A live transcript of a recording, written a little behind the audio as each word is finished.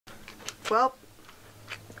Well,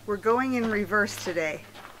 we're going in reverse today.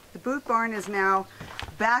 The boot barn is now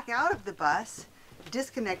back out of the bus,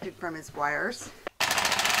 disconnected from its wires.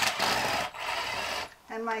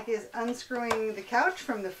 And Mike is unscrewing the couch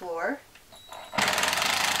from the floor.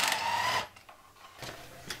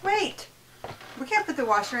 Wait! We can't put the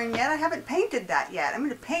washer in yet. I haven't painted that yet. I'm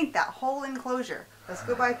going to paint that whole enclosure. Let's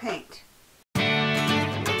go buy paint.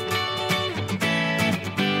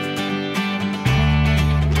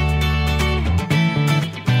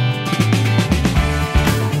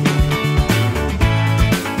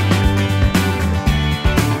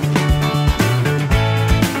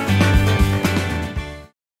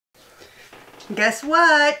 Guess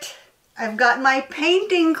what? I've got my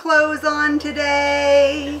painting clothes on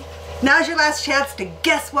today. Now's your last chance to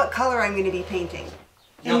guess what color I'm going to be painting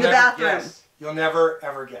in the bathroom. Guess. You'll never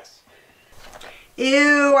ever guess.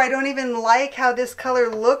 Ew, I don't even like how this color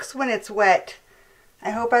looks when it's wet. I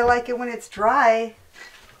hope I like it when it's dry.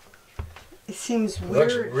 It seems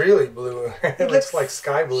weird. It looks really blue. It looks like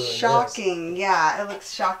sky blue. Shocking. Yeah, it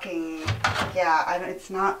looks shocking. Yeah, it's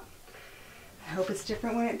not. I hope it's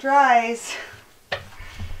different when it dries.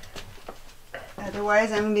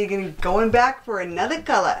 Otherwise, I'm going to be going back for another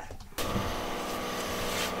color.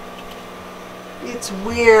 It's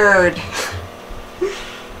weird.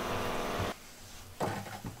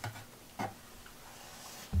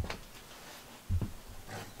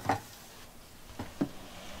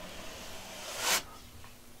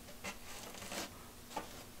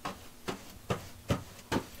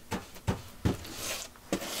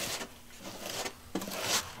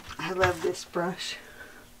 I love this brush.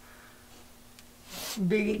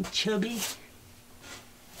 Big and chubby.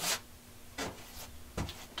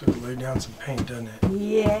 To lay down some paint, doesn't it?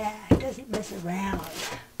 Yeah, it doesn't mess around.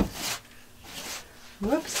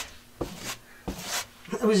 Whoops.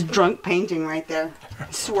 I was drunk painting right there.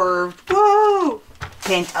 Swerved. Woo!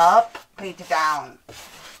 Paint up, paint down.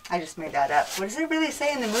 I just made that up. What does it really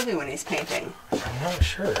say in the movie when he's painting? I'm not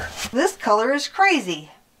sure. This color is crazy.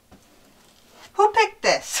 Who picked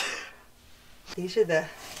this? These are the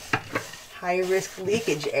high-risk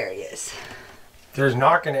leakage areas. There's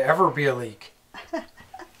not going to ever be a leak.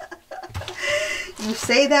 You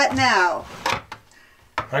say that now.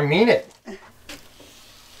 I mean it.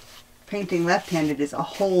 Painting left-handed is a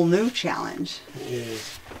whole new challenge. It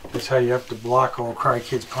is. That's how you have to block old Cry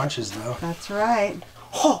Kid's punches, though. That's right.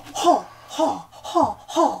 Ho, ho, ho, ho,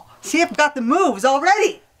 ho. See, I've got the moves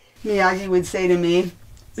already. Miyagi would say to me,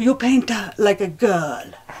 you paint like a girl.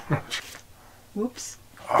 Whoops.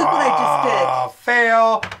 Look what I just did.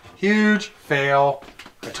 Fail. Huge fail.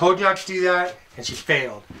 I told you not to do that, and she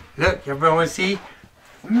failed. Look, everyone want to see?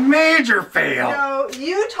 Major fail. No,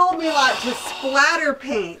 you told me a lot to splatter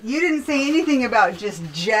paint. You didn't say anything about just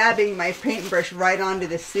jabbing my paintbrush right onto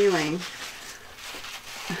the ceiling.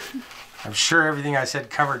 I'm sure everything I said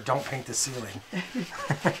covered don't paint the ceiling.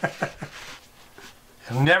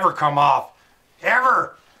 It'll never come off.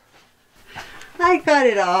 Ever. I got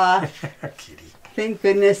it off. Kitty. Thank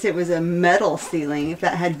goodness it was a metal ceiling. If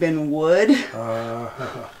that had been wood,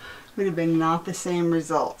 would have been not the same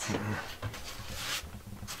result. Mm-hmm.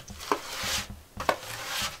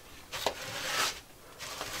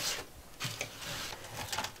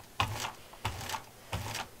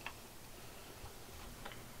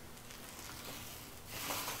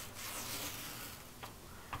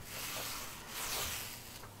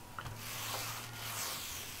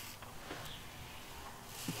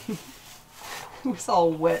 It was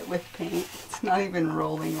all wet with paint. It's not even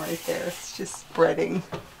rolling right there. It's just spreading.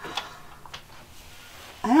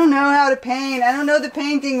 I don't know how to paint. I don't know the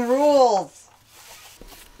painting rules.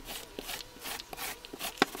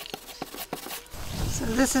 So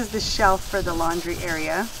this is the shelf for the laundry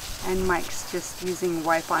area, and Mike's just using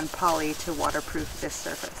wipe-on poly to waterproof this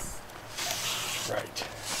surface. Right.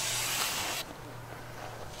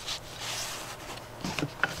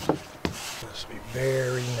 This will be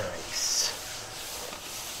very nice.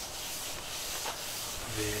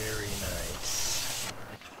 Very nice.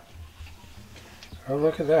 Oh,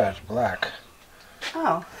 look at that. It's black.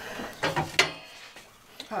 Oh.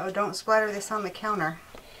 Uh-oh, don't splatter this on the counter.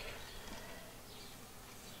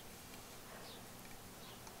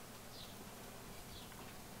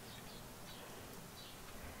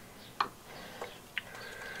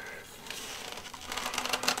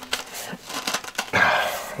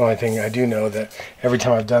 The only thing I do know that every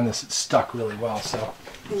time I've done this, it's stuck really well, so.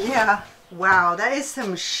 Yeah. Wow, that is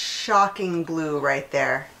some shocking blue right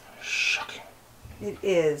there. Shocking. It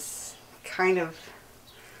is kind of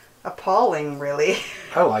appalling, really.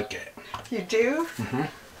 I like it. You do? Mm-hmm.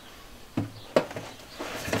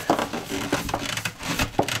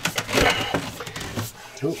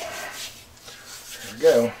 Ooh. There we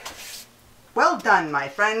go. Well done, my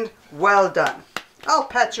friend. Well done. I'll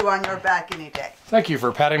pat you on your back any day. Thank you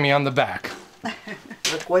for patting me on the back.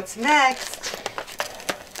 Look what's next.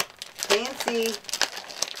 Fancy.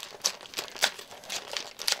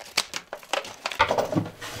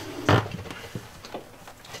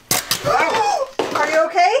 Are you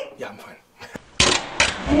okay? Yeah, I'm fine.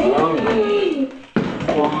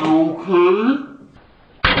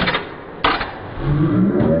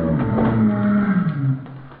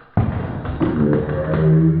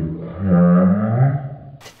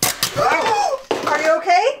 Are you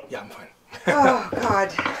okay? Yeah, I'm fine. Oh, God.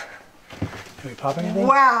 Can we pop anything?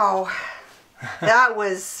 Wow. That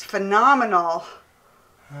was phenomenal.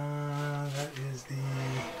 That is the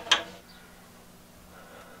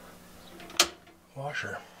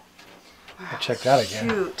washer. I'll check that again.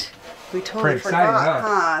 Shoot. We totally Pretty exciting, forgot,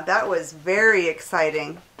 huh? That was very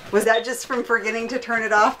exciting. Was that just from forgetting to turn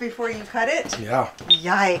it off before you cut it? Yeah.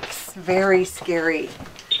 Yikes. Very scary.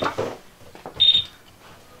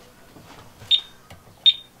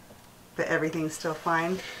 But everything's still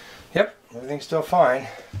fine? Yep, everything's still fine.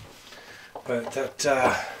 But that,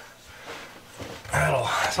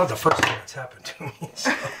 it's not the first time it's happened to me.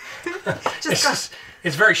 So.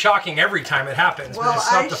 It's very shocking every time it happens, well, but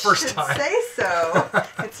it's not the first time. I should say so.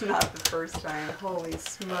 It's not the first time. Holy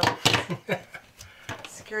smokes.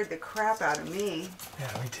 Scared the crap out of me.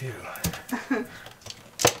 Yeah, me too.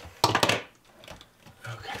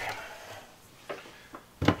 Okay.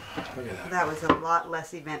 Look at that. That was a lot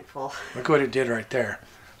less eventful. Look what it did right there.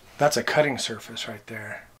 That's a cutting surface right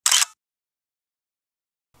there.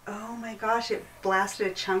 Oh my gosh, it blasted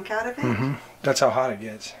a chunk out of it? Mm-hmm. That's how hot it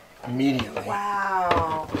gets. Immediately.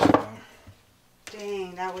 Wow. So,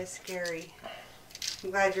 Dang, that was scary.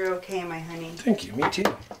 I'm glad you're okay, my honey. thank you, me too.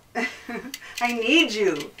 I need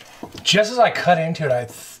you. Just as I cut into it, I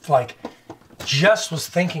just was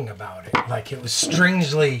thinking about it. Like it was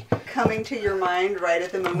strangely Coming to your mind right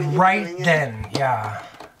at the moment you're doing right it. then, yeah.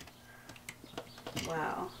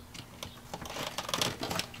 Wow.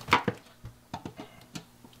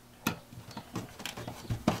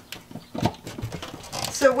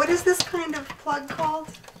 So what is this kind of plug called?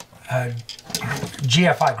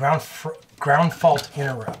 GFI, ground fault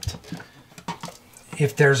interrupt.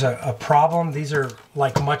 If there's a problem, these are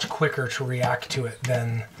like much quicker to react to it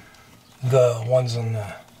than the ones on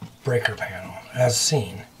the breaker panel, as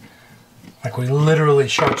seen. Like we literally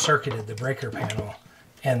short circuited the breaker panel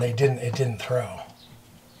and it didn't throw.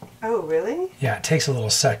 Oh, really? Yeah, it takes a little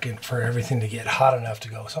second for everything to get hot enough to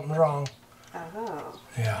go, something's wrong. Oh.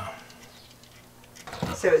 Yeah.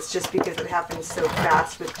 So it's just because it happened so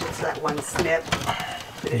fast with just that one snip that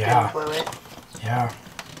it Yeah. didn't blow it? Yeah,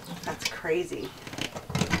 That's crazy.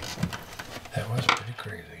 that was pretty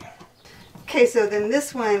crazy. Okay, so then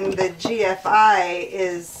this one, the GFI,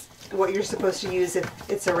 is what you're supposed to use if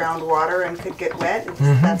it's around water and could get wet.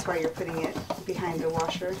 Mm-hmm. That's why you're putting it behind the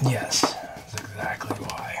washer. Yes, that's exactly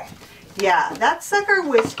why. Yeah, that sucker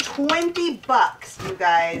was 20 bucks, you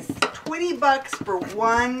guys. 20 bucks for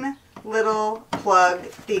one little plug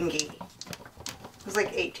thingy. It was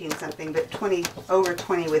like 18 something, but over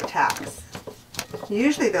 20 with tax.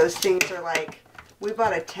 Usually those things are like, we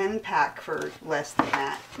bought a 10 pack for less than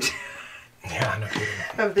that. Yeah, no kidding.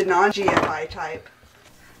 Of the non-GFI type.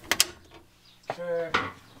 Okay. So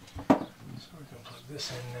we can plug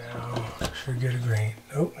this in now. Should get a green.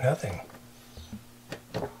 Oh, nothing.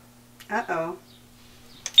 Uh-oh.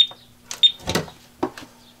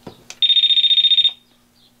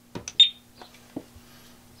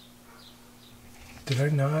 Did I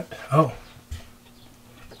not? Oh.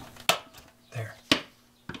 There.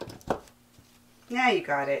 Now you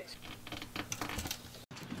got it.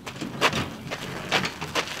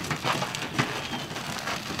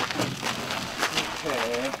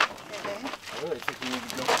 Okay. I really think we need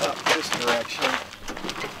to go up this direction.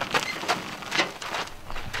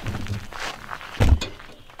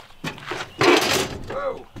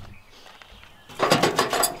 Whoa.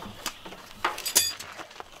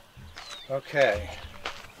 Okay.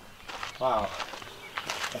 Wow.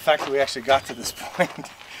 The fact that we actually got to this point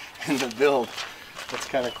in the build, that's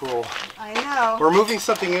kind of cool. I know. We're moving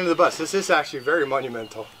something into the bus. This is actually very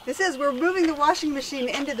monumental. This is, we're moving the washing machine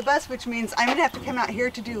into the bus, which means I'm going to have to come out here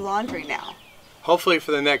to do laundry now. Hopefully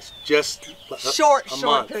for the next just Short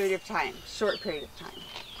month. period of time. Short period of time.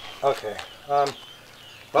 Okay.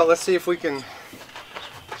 Well, let's see if we can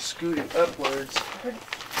scoot it upwards.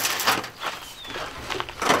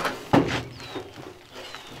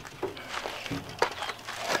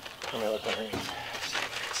 Let me look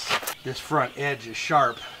underneath. This front edge is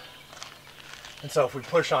sharp. And so if we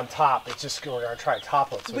push on top, it's just, we're going to try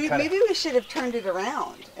topless. So Maybe we should have turned it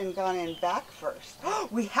around and gone in back first.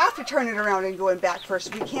 We have to turn it around and go in back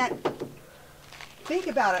first. We can't think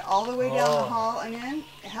about it all the way down the hall and in.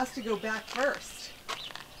 It has to go back first.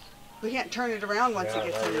 We can't turn it around once it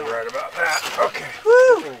gets in there. You're right about that. Okay.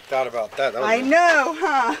 Woo! Thought about that. That was I know,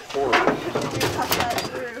 huh? horrible. We got that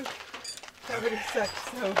through. That would have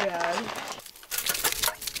sucked so bad.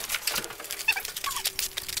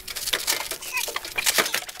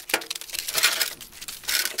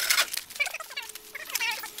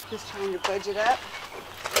 Just trying to budge it up.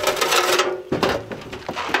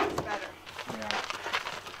 It's better. Yeah.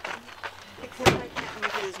 Except I can't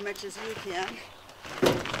make it as much as you can.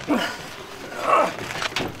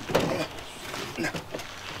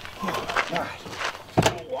 Alright.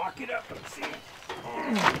 We'll walk it up and see.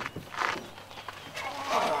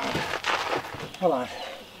 Hold on.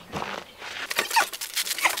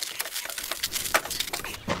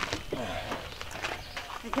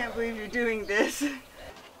 I can't believe you're doing this.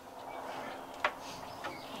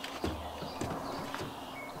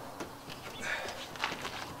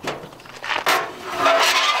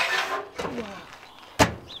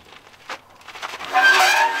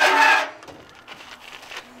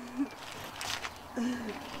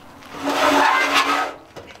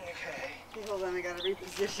 Hold on, I gotta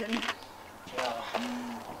reposition. Yeah.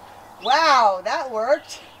 Wow, that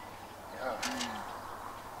worked. Yeah.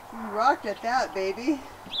 You rocked at that, baby.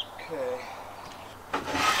 Okay.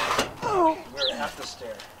 Oh. We're at the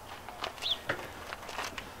stair.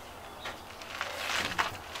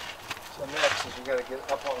 So next is we gotta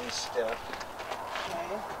get up on the step.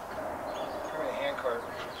 Okay. Try a hand cart.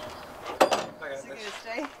 I got Is it this. gonna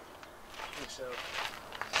stay? I think so.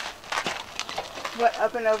 What,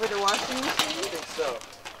 up and over the washing I machine? think so.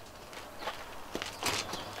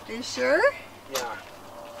 Are you sure? Yeah.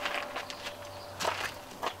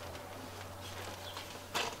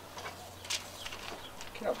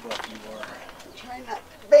 Look how rough you are. I'm trying not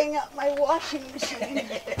to bang up my washing machine.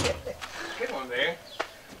 Good one, man.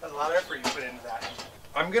 That's a lot of effort you put into that.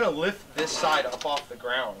 I'm gonna lift this side up off the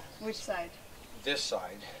ground. Which side? This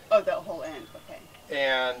side. Oh, the whole end, okay.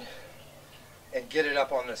 And get it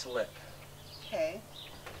up on this lip. Okay,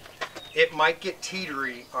 It might get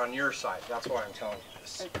teetery on your side. That's why I'm telling you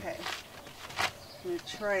this. okay. I'm gonna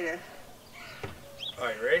try to...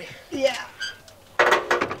 Are you ready? Yeah.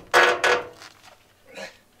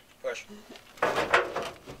 Push.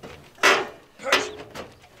 Push.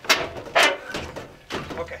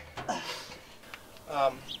 Okay.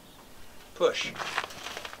 Push.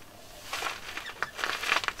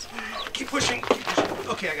 Keep pushing. Keep pushing.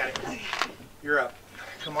 Okay, I got it. You're up.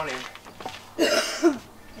 Come on in.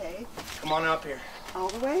 Okay, Come on up here. all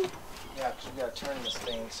the way? Yeah, 'cause we gotta turn this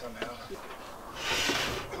thing somehow.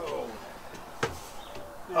 Oh.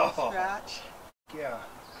 Nice Oh. scratch. Yeah.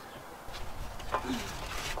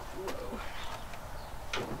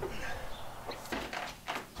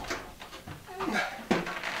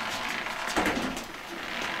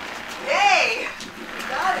 Yay!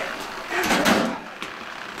 Got it.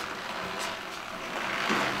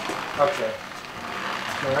 Okay.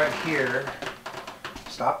 So right here.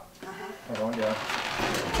 Stop. We're going down.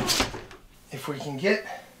 If we can get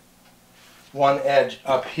one edge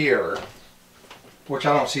up here, which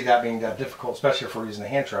I don't see that being that difficult, especially if we're using the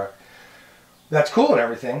hand truck, that's cool and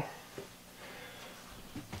everything.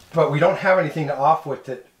 But we don't have anything to off with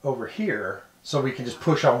it over here, so we can just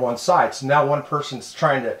push on one side. So now one person's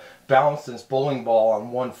trying to balance this bowling ball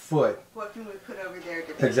on one foot. What can we put over there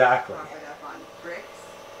to Exactly. prop it up on? Bricks?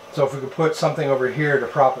 So if we could put something over here to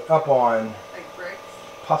prop it up on, Like bricks?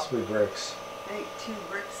 possibly bricks. I think 2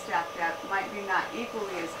 bricks stacked up might be not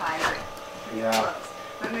equally as high, but pretty Yeah. close.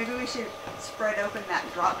 But maybe we should spread open that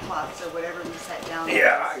drop cloth or whatever we set down.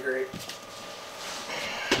 Yeah, I agree.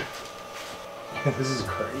 This is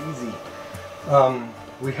crazy.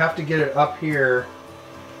 We have to get it up here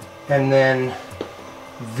and then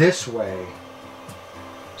this way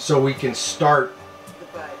so we can start, The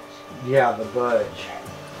budge. yeah, the budge.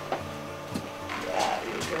 Yeah,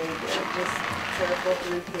 you're very good. Just circle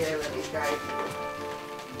through here. Let me guide you.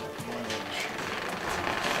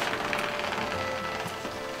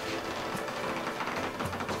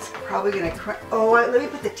 It's probably gonna oh, let me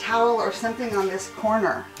put the towel or something on this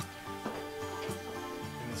corner.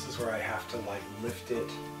 And this is where I have to like lift it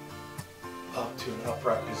up to an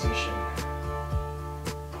upright position.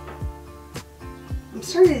 I'm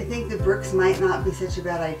starting to think the bricks might not be such a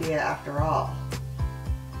bad idea after all.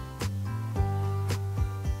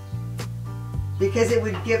 Because it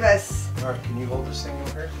would give us... Alright, can you hold this thing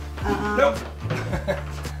over here? Nope. Nope.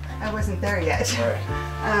 I wasn't there yet.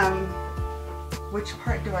 Alright. Which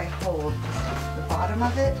part do I hold? Just the bottom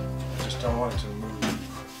of it? Just don't want it to move.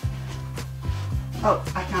 Oh,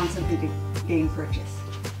 I found something to gain purchase.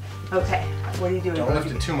 Okay, what are you doing? Don't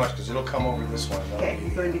lift it too much because it'll come over this one. Okay,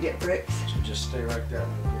 you're going to get bricks. So just stay right there.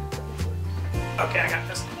 Okay, I got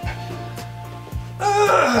this.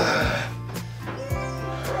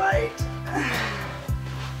 Right.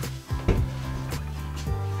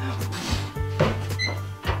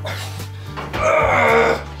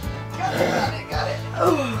 Got it.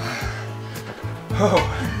 Oh.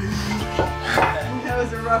 That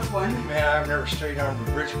was a rough one. Man, I've never straight armed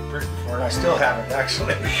a brick before, and I still haven't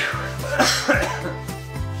actually.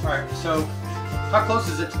 Alright, so how close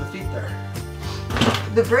is it to the feet there?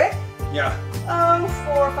 The brick? Yeah.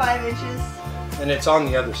 4 or 5 inches. And it's on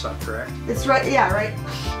the other side, correct? It's right, yeah, right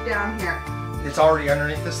down here. It's already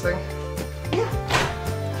underneath this thing? Yeah.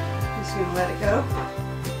 Just gonna let it go.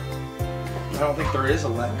 I don't think there is a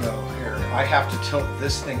let go here. I have to tilt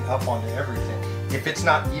this thing up onto everything. If it's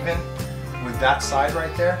not even with that side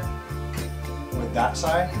right there, with that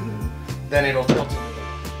side, then it'll tilt into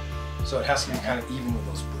the. So it has to be kind of even with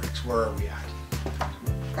those bricks. Where are we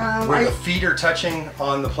at? Where the feet are touching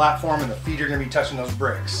on the platform and the feet are going to be touching those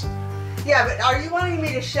bricks. Yeah, but are you wanting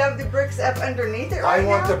me to shove the bricks up underneath it right now?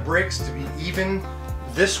 I want the bricks to be even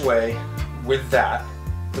this way with that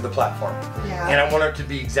for the platform. Yeah. And I want it to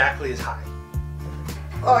be exactly as high.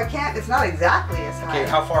 Oh, I can't. It's not exactly as high. Okay,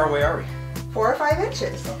 how far away are we? 4 or 5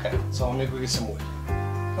 inches. Okay, so let me go get some wood.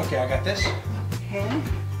 Okay, I got this. Okay.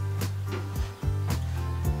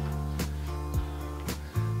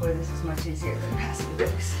 Boy, this is much easier than passing the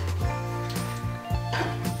bricks.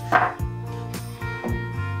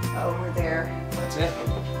 Over there. That's it.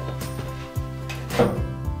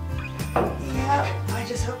 Yeah, I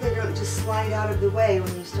just hope they don't just slide out of the way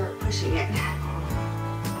when you start pushing it.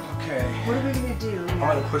 Okay. What are we gonna do? I'm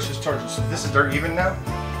gonna push this towards you. So this is dirt even now?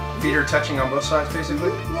 Feet are touching on both sides basically?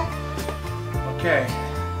 Yeah. Okay.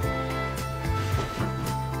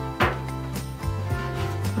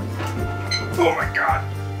 Oh my god.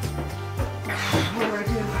 What do I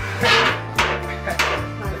do?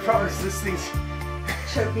 The problem is this thing's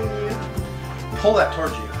Choking you. pull that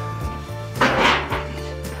towards you.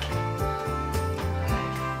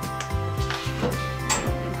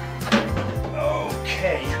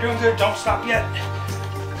 Okay, you're doing good. Don't stop yet.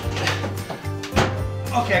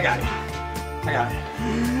 Okay, I got it. I got it.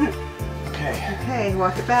 Okay. Okay,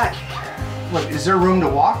 walk it back. Look, is there room to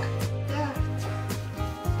walk? Yeah.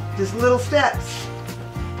 Just little steps.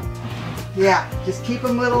 Yeah, just keep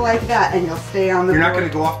them little like that and you'll stay on the You're not board.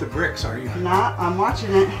 going to go off the bricks, are you? Not, I'm watching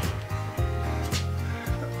it.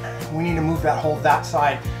 We need to move that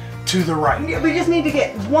side to the right. We just need to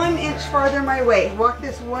get 1 inch farther my way. Walk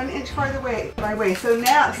this 1 inch farther my way. So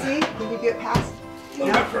now, see, can you get past? A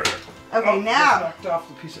little bit further. Okay, Oh, now. just knocked off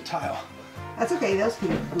the piece of tile. That's okay, those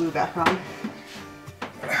can glue back on.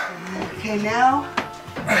 Okay, now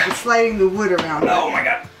it's sliding the wood around. Oh my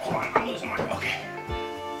god. Hold on, I'm losing my. Okay.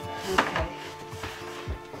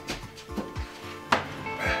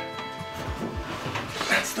 Okay.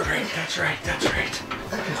 That's the right. That's right. That's right.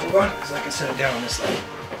 Okay, hold on, because I can set it down on this side.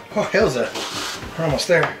 Oh, hell's that? We're almost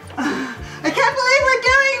there. I can't believe we're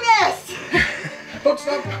doing this! Don't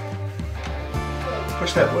stop.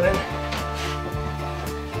 Push that wood in.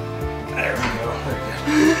 There we go. Very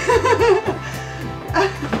good.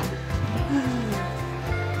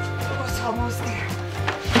 Oh, it's almost there.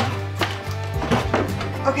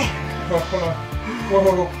 Okay. Oh, hold on. Whoa,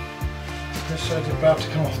 whoa, whoa. This side's about to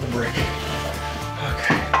come off the brick.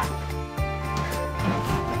 Okay.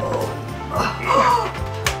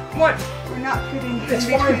 What? We're not fitting in It's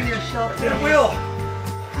between fine. your shelf. It will.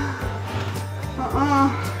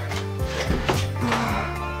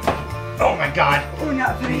 Oh my god. We're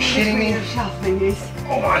not fitting Are you in shitting between me? your shelf thingies.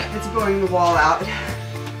 Hold on. It's blowing the wall out.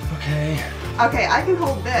 Okay. Okay, I can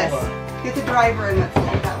hold this. Hold Get the driver and let's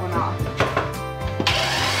take that one off.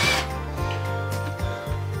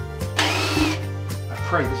 I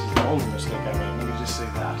pray this is the only mistake I made. Let me just say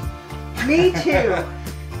that. Me too.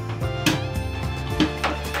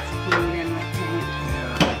 Glue in with paint.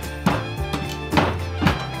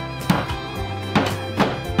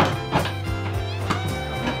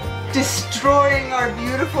 Destroying our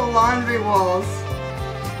beautiful laundry walls.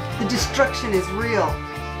 The destruction is real.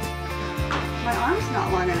 My arm's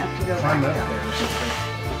not long enough to go Climb back up down. there or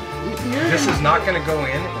something. You're This gonna- is not going to go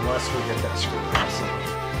in unless we get that screwdriver.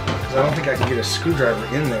 Because I don't think I can get a screwdriver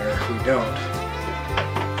in there if we don't.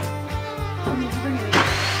 Bring it in.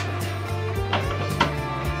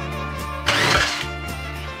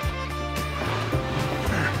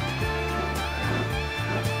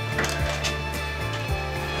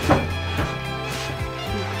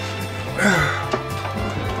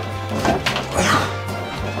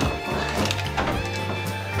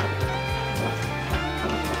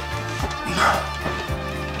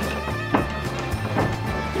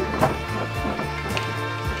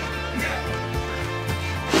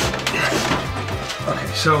 Okay,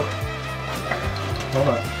 so hold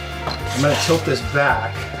on. I'm gonna tilt this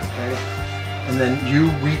back, okay? And then you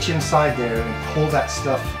reach inside there and pull that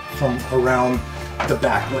stuff from around the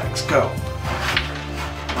back legs. Go.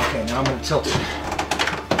 Okay, now I'm gonna tilt it. Okay.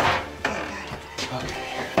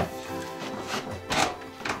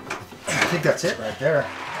 I think that's it right there.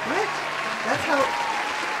 What? That's how...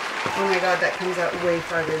 Oh my god, that comes out way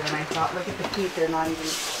farther than I thought. Look at the feet, they're not even...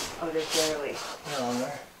 Oh, they're barely. They're on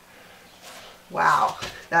there. Wow,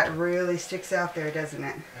 that really sticks out there, doesn't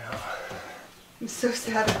it? Yeah. I'm so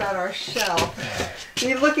sad about our shell.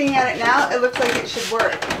 You're looking at it now, it looks like it should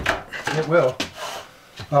work. It will.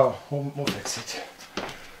 Oh, we'll fix it.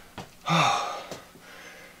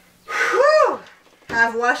 Woo!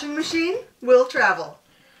 Have washing machine, will travel.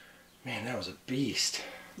 Man, that was a beast.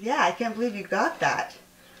 Yeah, I can't believe you got that.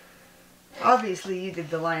 Obviously, you did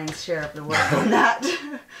the lion's share of the work on that.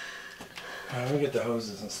 Let me get the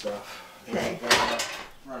hoses and stuff. Okay.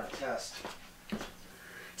 Run a test.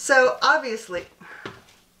 So, obviously...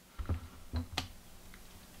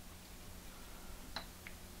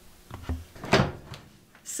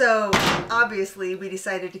 we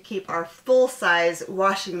decided to keep our full-size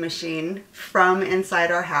washing machine from inside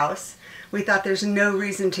our house. We thought there's no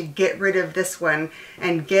reason to get rid of this one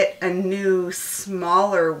and get a new,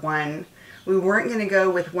 smaller one. We weren't going to go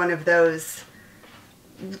with one of those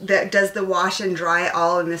that does the wash and dry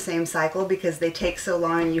all in the same cycle because they take so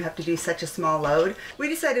long and you have to do such a small load. We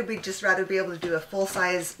decided we'd just rather be able to do a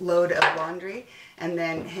full-size load of laundry and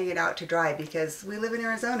then hang it out to dry because we live in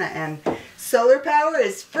Arizona and solar power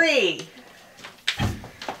is free.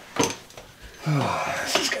 Oh,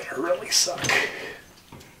 this is gonna really suck.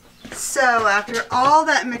 So after all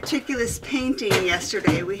that meticulous painting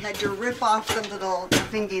yesterday, we had to rip off the little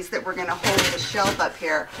thingies that were gonna hold the shelf up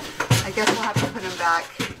here. I guess we'll have to put them back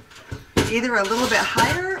either a little bit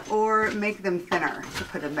higher or make them thinner to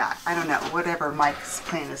put them back. I don't know, whatever Mike's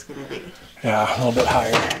plan is gonna be. Yeah, a little bit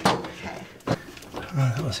higher. Okay.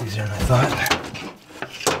 That was easier than I thought.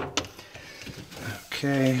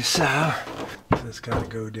 Okay, so it's got to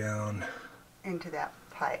go down Into that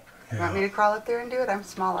pipe. Yeah. You want me to crawl up there and do it? I'm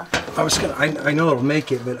smaller. I know it'll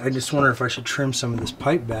make it, but I just wonder if I should trim some of this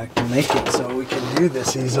pipe back to make it so we can do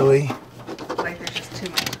this easily. Like there's just too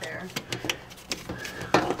much there.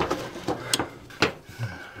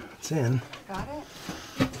 It's in. Got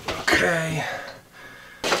it? Okay.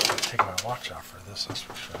 I'm taking my watch off for this, that's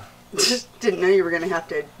for sure. Just didn't know you were going to have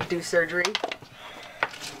to do surgery.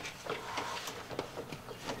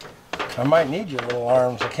 I might need your little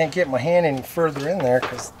arms. I can't get my hand any further in there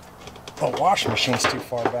because the washing machine's too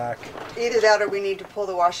far back. Either that or we need to pull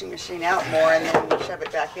the washing machine out more and then shove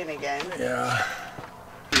it back in again. Yeah.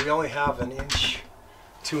 We only have an inch,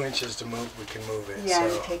 2 inches to move. We can move it. Yeah,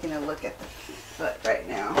 so. I'm taking a look at the foot right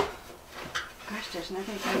now. Gosh, there's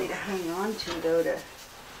nothing for me to hang on to though to...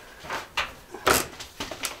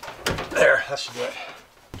 There, that should do it.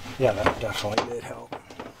 Yeah, that definitely did help.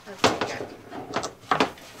 Okay, good.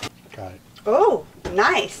 Got it. Oh,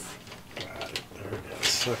 nice. Got it. There it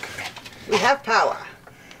is. Okay. We have power.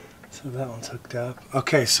 So that one's hooked up.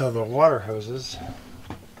 Okay, so the water hoses.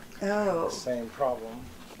 Oh. Same problem.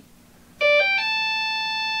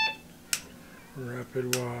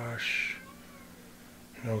 Rapid wash.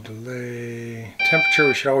 No delay. Temperature,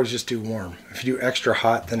 we should always just do warm. If you do extra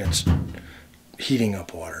hot, then it's heating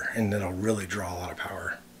up water and it'll really draw a lot of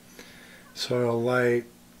power. Soil light,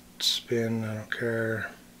 spin, I don't care.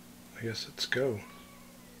 I guess it's go.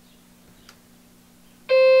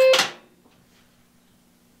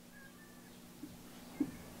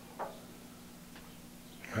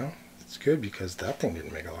 Well, it's good because that thing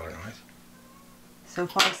didn't make a lot of noise. So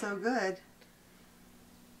far, so good.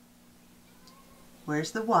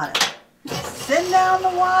 Where's the water? Send down the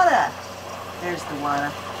water. There's the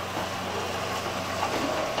water.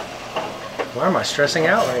 Why am I stressing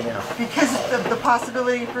out right now? Because of the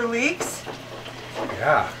possibility for leaks?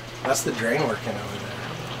 Yeah, that's the drain working over there.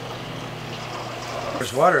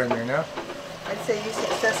 There's water in there now. I'd say you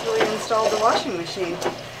successfully installed the washing machine.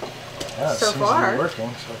 Yeah, it So seems far. to be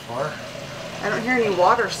working so far. I don't hear any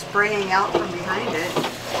water spraying out from behind it.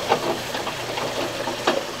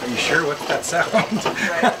 Are you sure? What's that sound?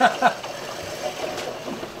 Right.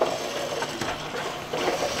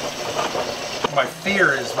 My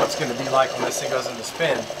fear is what's going to be like when this thing goes into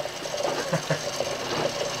spin.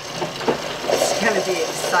 It's going to be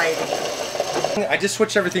exciting. I just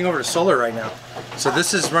switched everything over to solar right now. So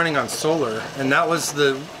this is running on solar, and that was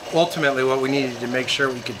ultimately what we needed to make sure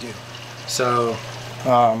we could do. So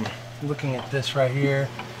looking at this right here,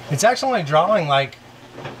 it's actually only drawing like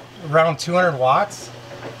around 200 watts.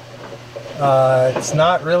 It's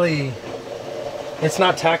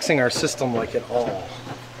not taxing our system like at all.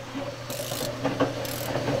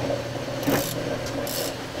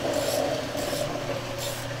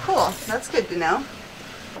 Cool, that's good to know.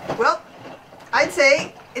 Well, I'd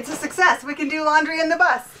say it's a success. We can do laundry in the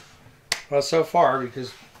bus. Well, so far,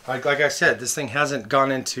 because like I said, this thing hasn't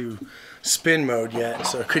gone into spin mode yet,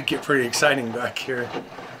 so it could get pretty exciting back here.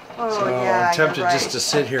 Oh, so yeah, I'm tempted you're right. just to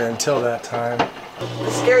sit here until that time.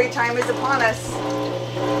 The scary time is upon us.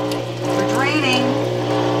 We're draining.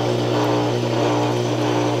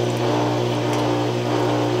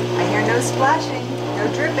 I hear no splashing, no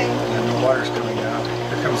dripping. And the water's coming out.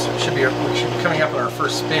 Here comes, we should be coming up on our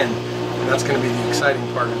first spin, and that's going to be the exciting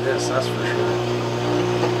part of this, that's for sure.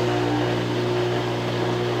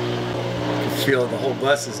 I can feel the whole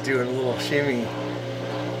bus is doing a little shimmy.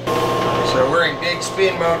 So we're in big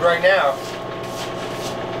spin mode right now.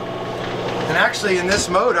 And actually in this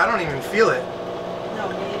mode, I don't even feel it. No,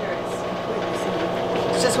 me either. It's completely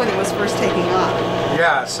smooth. It's just when it was first taking off.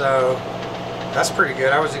 Yeah, so that's pretty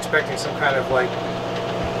good. I was expecting some kind of like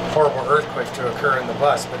horrible earthquake to occur in the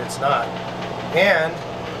bus, but it's not. And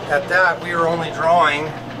at that, we were only drawing,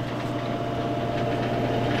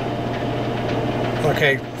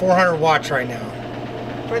 okay, 400 watts right now.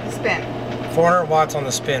 For the spin. 400 watts on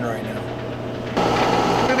the spin right now.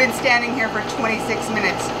 We've been standing here for 26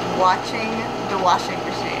 minutes watching the washing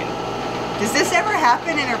machine. Does this ever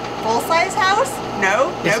happen in a full-size house?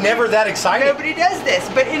 No. It's never that exciting. Nobody does this.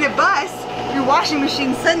 But in a bus, your washing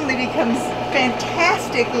machine suddenly becomes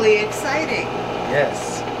fantastically exciting.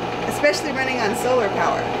 Yes. Especially running on solar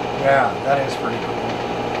power. Yeah, that is pretty cool.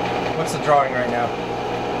 What's the drawing right now?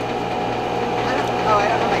 I don't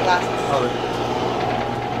have my glasses. Oh,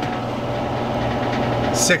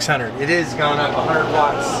 600. It is gone up 100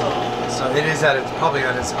 watts. So it is probably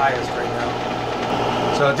at its highest right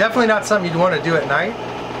now. So definitely not something you'd want to do at night.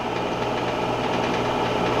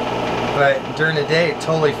 But during the day,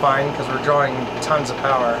 totally fine because we're drawing tons of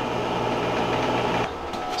power.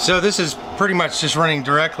 So this is pretty much just running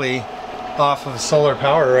directly off of solar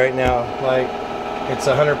power right now. Like it's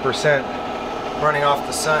 100% running off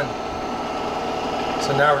the sun.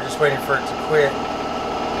 So now we're just waiting for it to quit.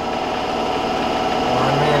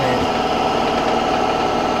 1 minute.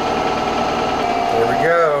 There we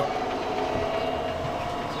go.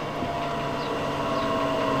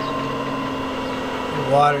 The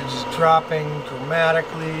water just dropping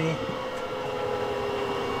dramatically.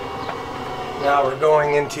 Now we're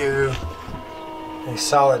going into a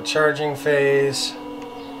solid charging phase,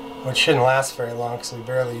 which shouldn't last very long because we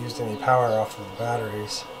barely used any power off of the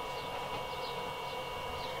batteries.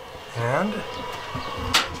 And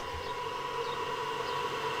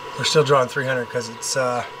we're still drawing 300 because it's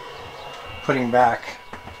putting back.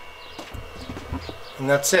 And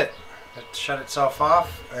that's it. It shut itself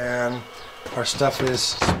off and our stuff is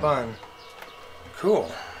spun.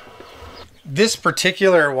 Cool. This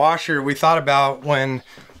particular washer we thought about when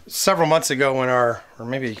several months ago or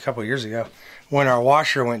maybe a couple of years ago, when our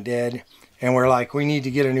washer went dead, and we're like, we need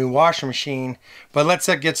to get a new washing machine, but let's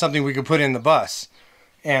get something we could put in the bus.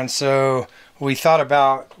 And so we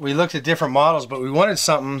looked at different models, but we wanted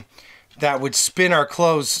something that would spin our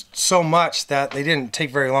clothes so much that they didn't take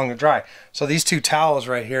very long to dry. So these two towels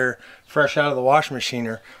right here, fresh out of the washing machine,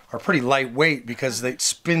 are pretty lightweight because it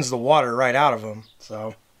spins the water right out of them.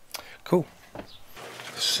 So cool.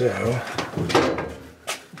 So put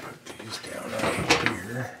these down right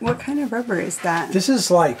here. What kind of rubber is that? This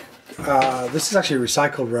is like this is actually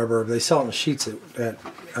recycled rubber. They sell it in sheets at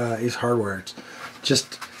Ace Hardware. It's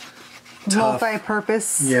just tough.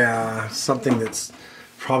 Multi-purpose. Yeah, something that's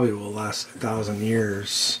probably will last 1,000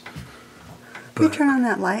 years. Can you turn on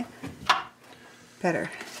that light?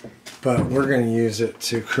 Better. But we're going to use it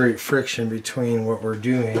to create friction between what we're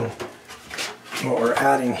doing, what we're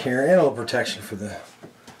adding here, and a little protection for the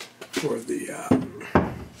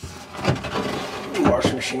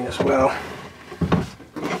washing machine as well.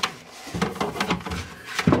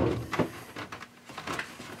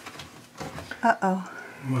 Uh-oh.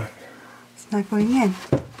 What? It's not going in.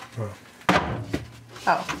 Oh.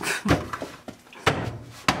 Oh.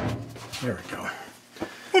 There we go.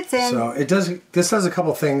 It's in. So this does a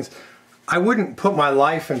couple things. I wouldn't put my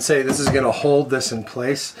life and say this is going to hold this in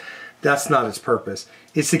place. That's not its purpose.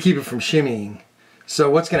 It's to keep it from shimmying.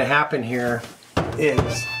 So what's going to happen here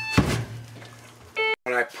is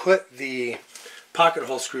when I put the pocket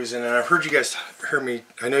hole screws in, and I've heard you guys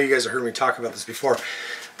I know you guys have heard me talk about this before.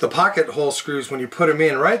 The pocket hole screws, when you put them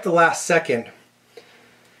in right at the last second,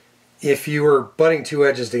 if you were butting two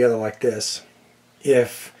edges together like this,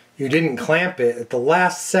 if you didn't clamp it at the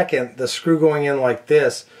last second, the screw going in like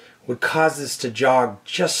this would cause this to jog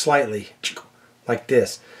just slightly, like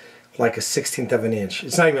this, like a 1/16 of an inch.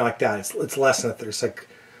 It's not even like that. It's less than it's like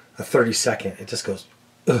a 32nd. It just goes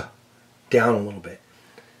down a little bit.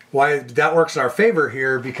 Why that works in our favor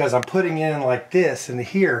here, because I'm putting in like this, and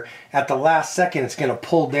here at the last second it's going to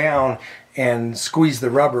pull down and squeeze the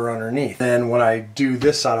rubber underneath. Then when I do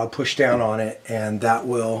this side, I'll push down on it, and that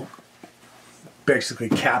will basically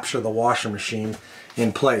capture the washer machine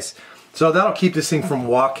in place. So that'll keep this thing from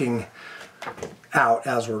walking out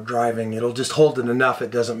as we're driving. It'll just hold it enough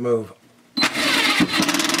it doesn't move.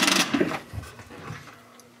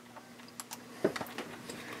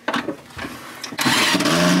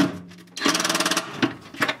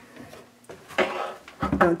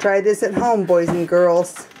 Don't try this at home, boys and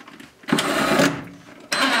girls.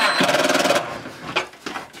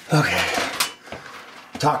 Okay.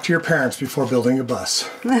 Talk to your parents before building a bus.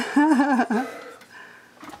 There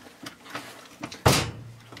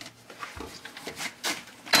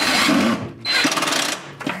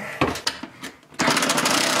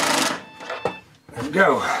we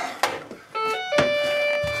go.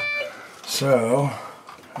 So,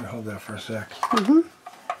 I'm gonna hold that for a sec.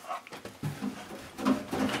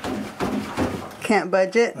 Can't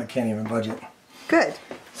budge it? I can't even budge it. Good.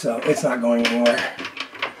 So it's not going anywhere.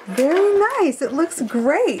 Very nice. It looks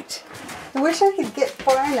great. I wish I could get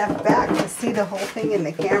far enough back to see the whole thing in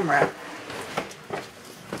the camera.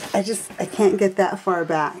 I can't get that far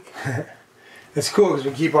back. It's cool because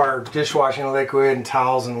we keep our dishwashing liquid and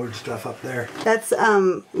towels and weird stuff up there. That's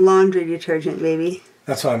laundry detergent, baby.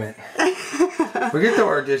 That's what I meant. We can throw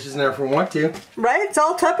our dishes in there if we want to. Right? It's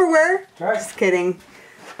all Tupperware. Right. Just kidding.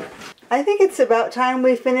 I think it's about time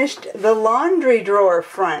we finished the laundry drawer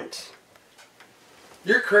front.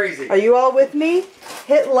 You're crazy. Are you all with me?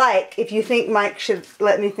 Hit like if you think Mike should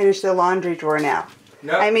let me finish the laundry drawer now.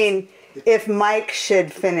 No. I mean, if Mike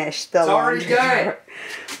should finish the laundry drawer. It's already done.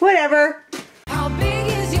 Whatever.